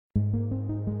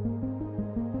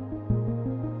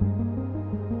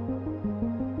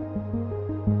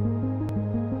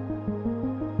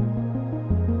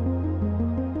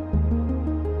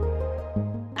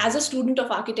as a student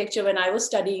of architecture, when I was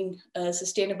studying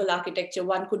sustainable architecture,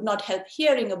 one could not help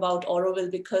hearing about Auroville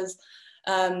because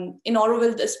in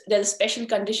Auroville, there's a special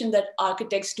condition that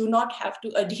architects do not have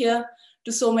to adhere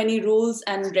to so many rules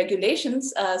and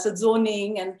regulations. So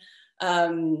zoning and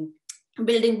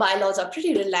building bylaws are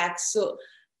pretty relaxed. So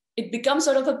it becomes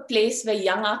sort of a place where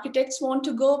young architects want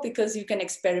to go because you can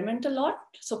experiment a lot.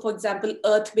 So for example,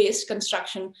 earth-based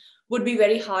construction would be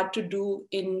very hard to do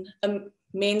in a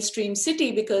mainstream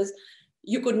city because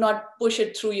you could not push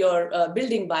it through your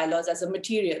building bylaws as a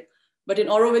material. But in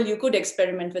Auroville, you could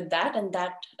experiment with that, and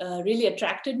that really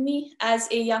attracted me as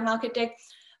a young architect.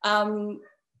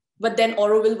 But then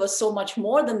Auroville was so much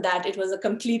more than that. It was a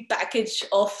complete package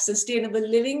of sustainable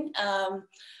living.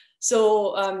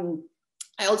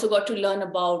 I also got to learn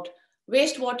about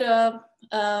wastewater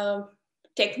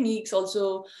techniques,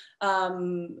 also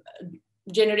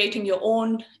generating your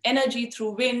own energy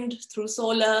through wind, through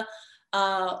solar,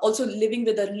 also living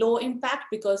with a low impact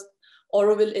because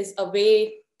Auroville is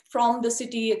away from the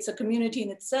city. It's a community in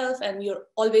itself, and you're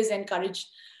always encouraged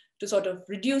to sort of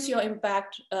reduce your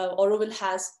impact. Auroville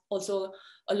has also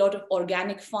a lot of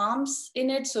organic farms in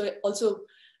it. So it also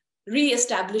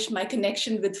re-established my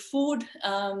connection with food.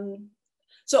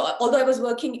 So although I was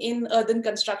working in urban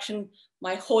construction,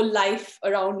 my whole life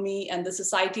around me and the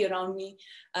society around me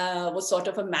was sort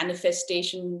of a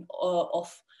manifestation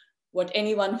of what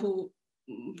anyone who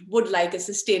would like a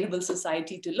sustainable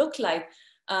society to look like.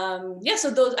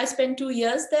 So I spent 2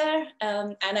 years there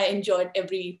and I enjoyed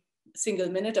every single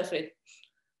minute of it.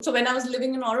 So when I was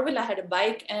living in Auroville, I had a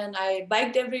bike and I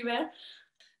biked everywhere.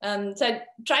 So I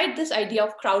tried this idea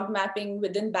of crowd mapping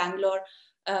within Bangalore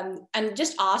and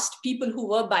just asked people who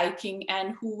were biking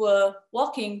and who were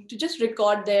walking to just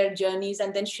record their journeys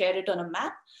and then share it on a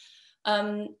map.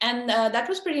 That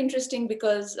was pretty interesting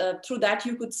because through that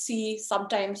you could see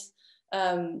sometimes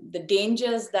the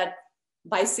dangers that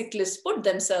bicyclists put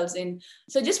themselves in.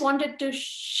 So I just wanted to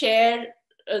share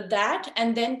that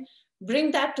and then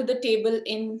bring that to the table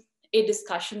in a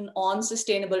discussion on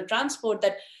sustainable transport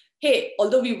that, hey,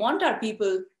 although we want our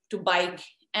people to bike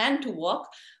and to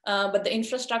walk, but the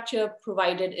infrastructure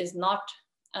provided is not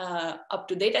up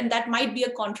to date. And that might be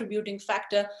a contributing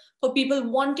factor for people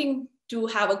wanting to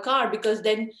have a car because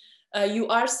then you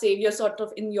are safe, you're sort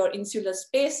of in your insular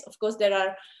space. Of course, there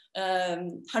are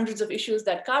hundreds of issues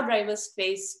that car drivers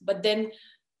face, but then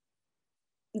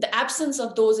the absence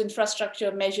of those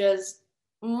infrastructure measures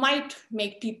might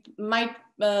lead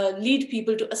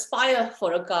people to aspire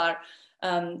for a car,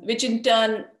 which in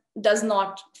turn does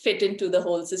not fit into the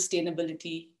whole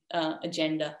sustainability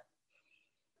agenda.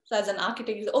 So as an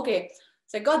architect, you say, okay,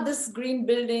 so I got this green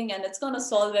building and it's going to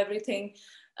solve everything.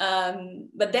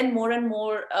 But then more and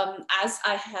more, as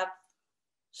I have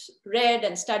read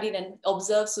and studied and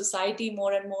observed society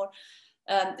more and more,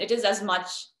 it is as much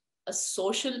a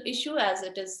social issue as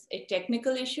it is a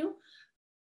technical issue.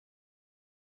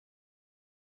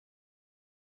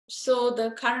 So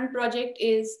the current project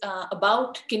is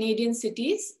about Canadian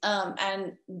cities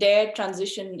and their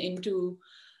transition into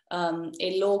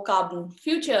a low carbon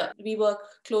future. We work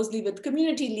closely with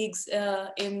community leagues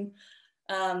in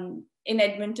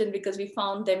Edmonton because we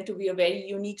found them to be a very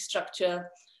unique structure.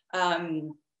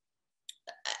 And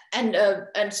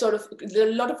sort of there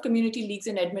are a lot of community leagues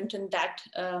in Edmonton that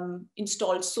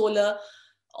installed solar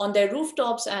on their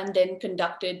rooftops and then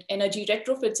conducted energy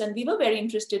retrofits. And we were very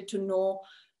interested to know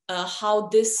how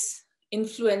this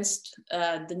influenced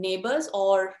the neighbors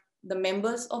or the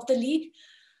members of the league.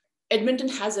 Edmonton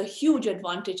has a huge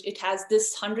advantage. It has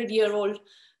this 100-year-old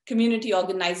community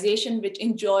organization which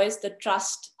enjoys the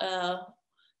trust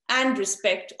and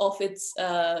respect of its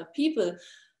people.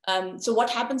 So what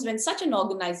happens when such an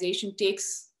organization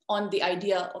takes on the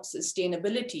idea of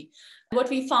sustainability? What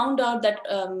we found out that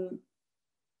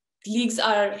leagues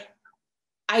are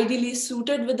ideally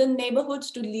suited within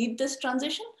neighborhoods to lead this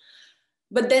transition.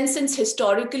 But then since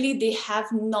historically they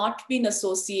have not been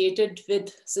associated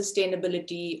with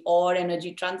sustainability or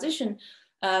energy transition,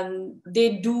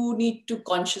 they do need to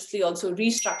consciously also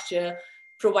restructure,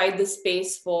 provide the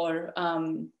space for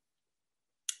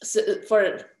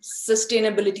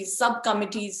sustainability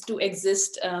subcommittees to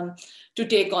exist to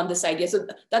take on this idea. So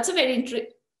that's a very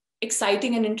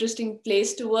exciting and interesting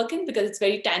place to work in because it's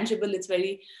very tangible, it's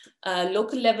very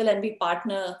local level, and we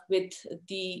partner with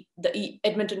the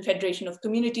Edmonton Federation of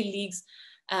Community Leagues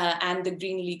and the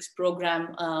Green Leagues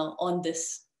program on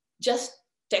this. Just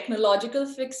technological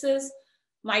fixes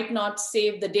might not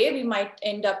save the day. We might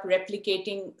end up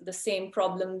replicating the same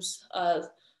problems,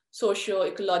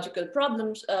 socio-ecological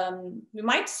problems. We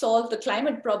might solve the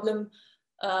climate problem,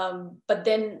 but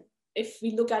then if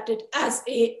we look at it as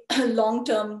a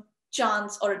long-term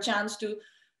chance or a chance to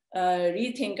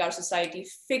rethink our society,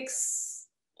 fix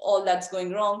all that's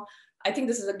going wrong, I think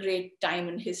this is a great time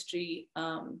in history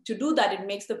to do that. It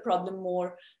makes the problem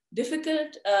more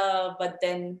difficult, but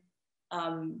then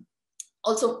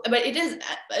also, but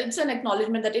it's an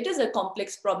acknowledgement that it is a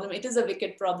complex problem. It is a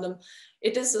wicked problem.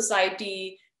 It is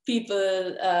society,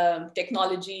 people,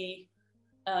 technology,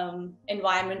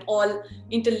 environment, all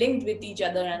interlinked with each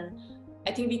other. And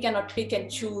I think we cannot pick and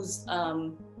choose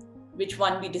which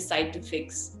one we decide to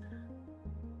fix.